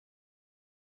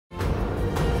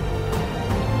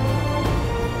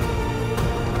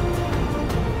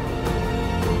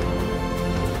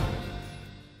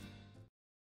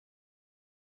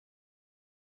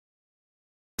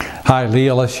Hi, Lee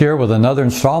Ellis here with another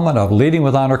installment of Leading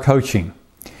with Honor Coaching.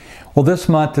 Well, this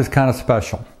month is kind of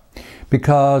special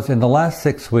because in the last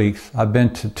 6 weeks I've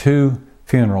been to 2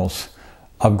 funerals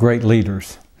of great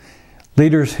leaders.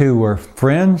 Leaders who were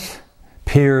friends,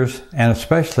 peers, and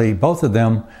especially both of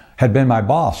them had been my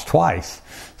boss twice.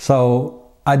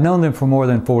 So I'd known them for more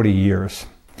than 40 years.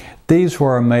 These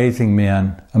were amazing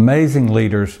men, amazing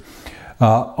leaders.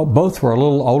 Both were a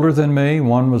little older than me.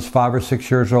 One was 5 or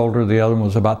 6 years older. The other one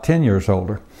was about 10 years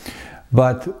older.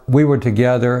 But we were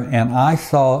together, and I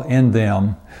saw in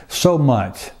them so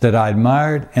much that I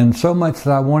admired and so much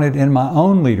that I wanted in my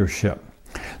own leadership.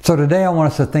 So today I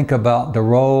want us to think about the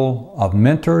role of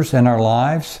mentors in our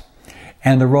lives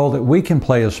and the role that we can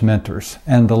play as mentors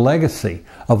and the legacy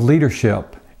of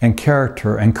leadership and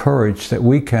character and courage that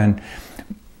we can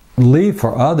leave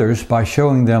for others by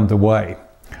showing them the way.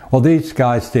 Well, these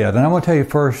guys did. And I want to tell you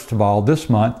first of all this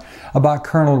month about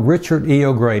Colonel Richard E.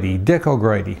 O'Grady, Dick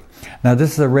O'Grady. Now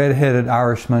this is a red-headed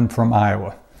Irishman from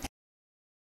Iowa.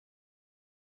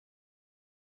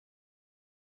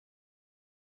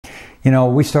 You know,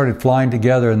 we started flying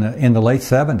together in the late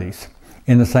 70s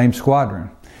in the same squadron.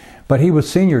 But he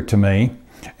was senior to me,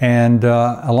 and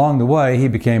along the way he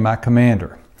became my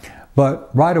commander.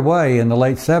 But right away in the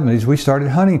late 70s we started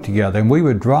hunting together, and we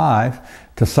would drive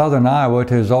to southern Iowa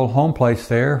to his old home place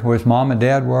there where his mom and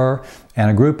dad were,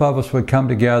 and a group of us would come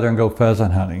together and go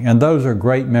pheasant hunting. And those are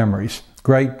great memories,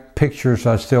 great pictures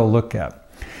I still look at.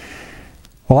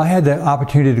 Well, I had the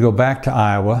opportunity to go back to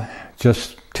Iowa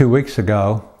just 2 weeks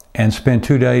ago and spend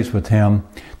 2 days with him,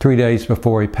 3 days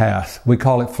before he passed. We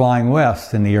call it flying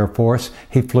west in the Air Force.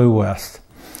 He flew west.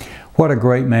 What a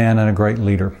great man and a great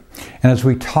leader. And as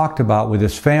we talked about with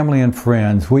his family and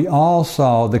friends, we all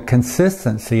saw the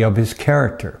consistency of his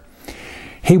character.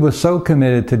 He was so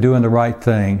committed to doing the right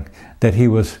thing that he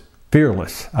was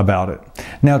fearless about it.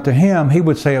 Now to him, he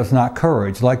would say it's not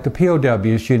courage. Like the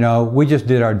POWs, you know, we just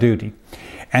did our duty.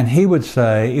 And he would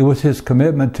say it was his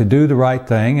commitment to do the right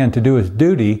thing and to do his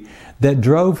duty that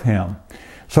drove him.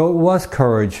 So it was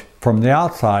courage. From the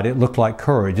outside, it looked like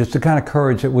courage. It's the kind of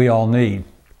courage that we all need.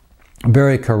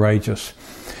 Very courageous.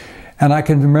 And I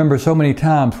can remember so many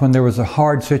times when there was a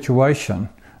hard situation.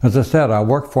 As I said, I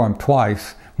worked for him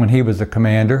twice when he was the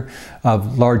commander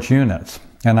of large units.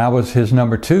 And I was his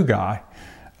number 2 guy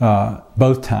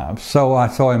both times. So I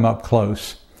saw him up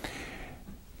close.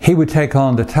 He would take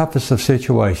on the toughest of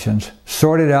situations,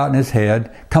 sort it out in his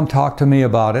head, come talk to me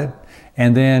about it,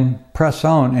 and then press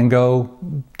on and go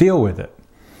deal with it.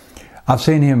 I've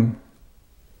seen him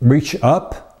reach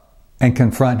up and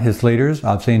confront his leaders.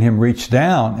 I've seen him reach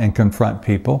down and confront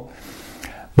people.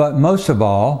 But most of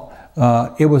all,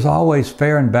 it was always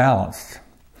fair and balanced.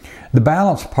 The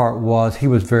balanced part was he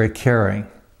was very caring.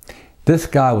 This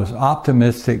guy was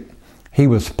optimistic. He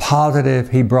was positive.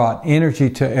 He brought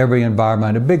energy to every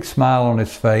environment, a big smile on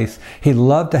his face. He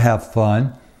loved to have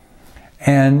fun.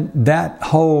 And that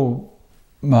whole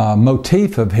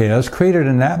motif of his created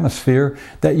an atmosphere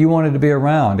that you wanted to be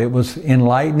around. It was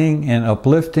enlightening and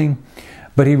uplifting,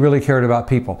 but he really cared about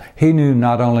people. He knew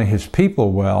not only his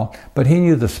people well, but he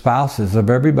knew the spouses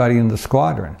of everybody in the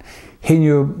squadron. He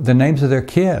knew the names of their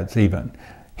kids even.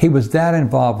 He was that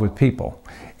involved with people.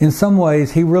 In some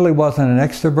ways, he really wasn't an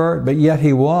extrovert, but yet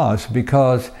he was,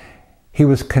 because he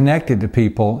was connected to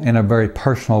people in a very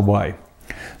personal way.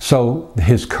 So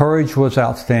his courage was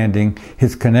outstanding,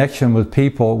 his connection with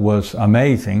people was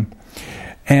amazing,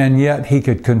 and yet he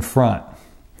could confront.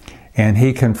 And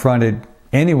he confronted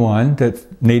anyone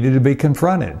that needed to be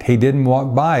confronted. He didn't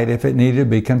walk by it if it needed to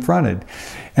be confronted.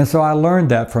 And so I learned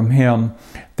that from him,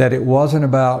 that it wasn't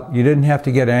about, you didn't have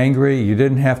to get angry, you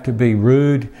didn't have to be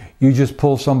rude, you just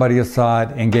pulled somebody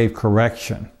aside and gave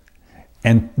correction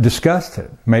and discussed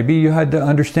it. Maybe you had to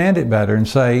understand it better and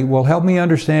say, well, help me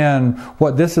understand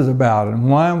what this is about and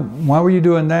why were you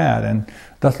doing that? And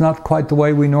that's not quite the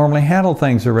way we normally handle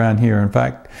things around here. In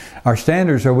fact, our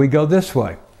standards are we go this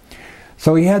way.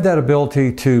 So he had that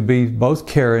ability to be both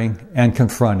caring and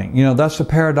confronting. You know, that's the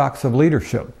paradox of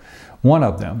leadership. One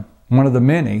of them, one of the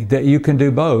many, that you can do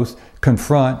both,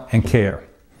 confront and care.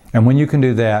 And when you can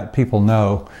do that, people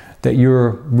know that you're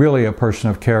really a person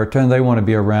of character and they want to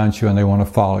be around you and they want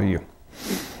to follow you.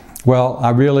 Well,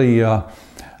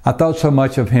 I thought so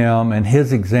much of him, and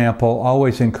his example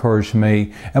always encouraged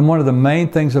me. And one of the main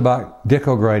things about Dick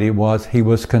O'Grady was he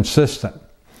was consistent.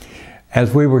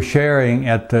 As we were sharing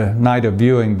at the night of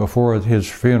viewing before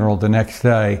his funeral the next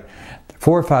day,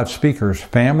 4 or 5 speakers,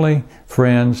 family,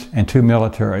 friends, and 2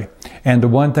 military. And the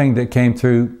one thing that came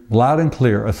through loud and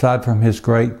clear, aside from his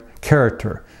great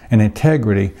character and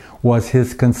integrity, was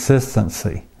his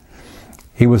consistency.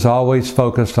 He was always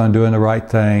focused on doing the right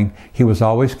thing. He was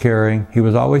always caring. He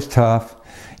was always tough.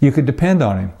 You could depend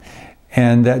on him.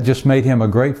 And that just made him a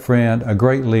great friend, a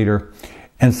great leader,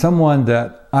 and someone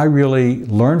that I really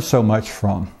learned so much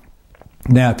from.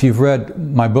 Now, if you've read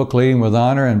my book, Leading with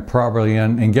Honor, and probably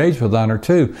Engaged with Honor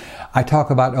too, I talk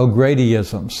about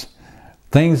O'Gradyisms,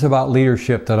 things about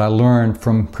leadership that I learned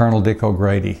from Col Dick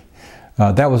O'Grady.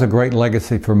 That was a great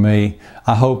legacy for me.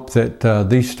 I hope that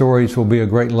these stories will be a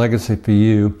great legacy for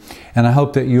you, and I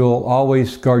hope that you'll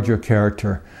always guard your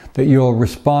character, that you'll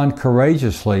respond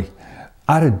courageously,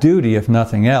 out of duty if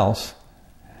nothing else,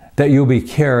 that you'll be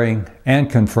caring and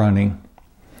confronting,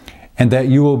 and that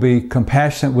you will be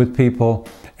compassionate with people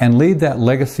and leave that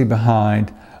legacy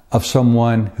behind of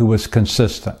someone who was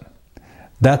consistent.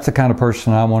 That's the kind of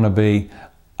person I want to be.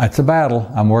 It's a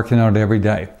battle. I'm working on it every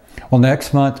day. Well,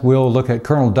 next month we'll look at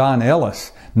Colonel Lee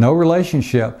Ellis. No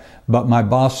relationship, but my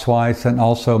boss twice and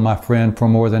also my friend for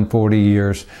more than 40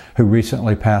 years who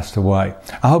recently passed away.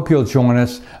 I hope you'll join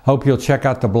us. I hope you'll check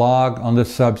out the blog on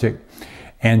this subject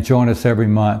and join us every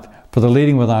month for the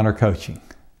Leading with Honor coaching.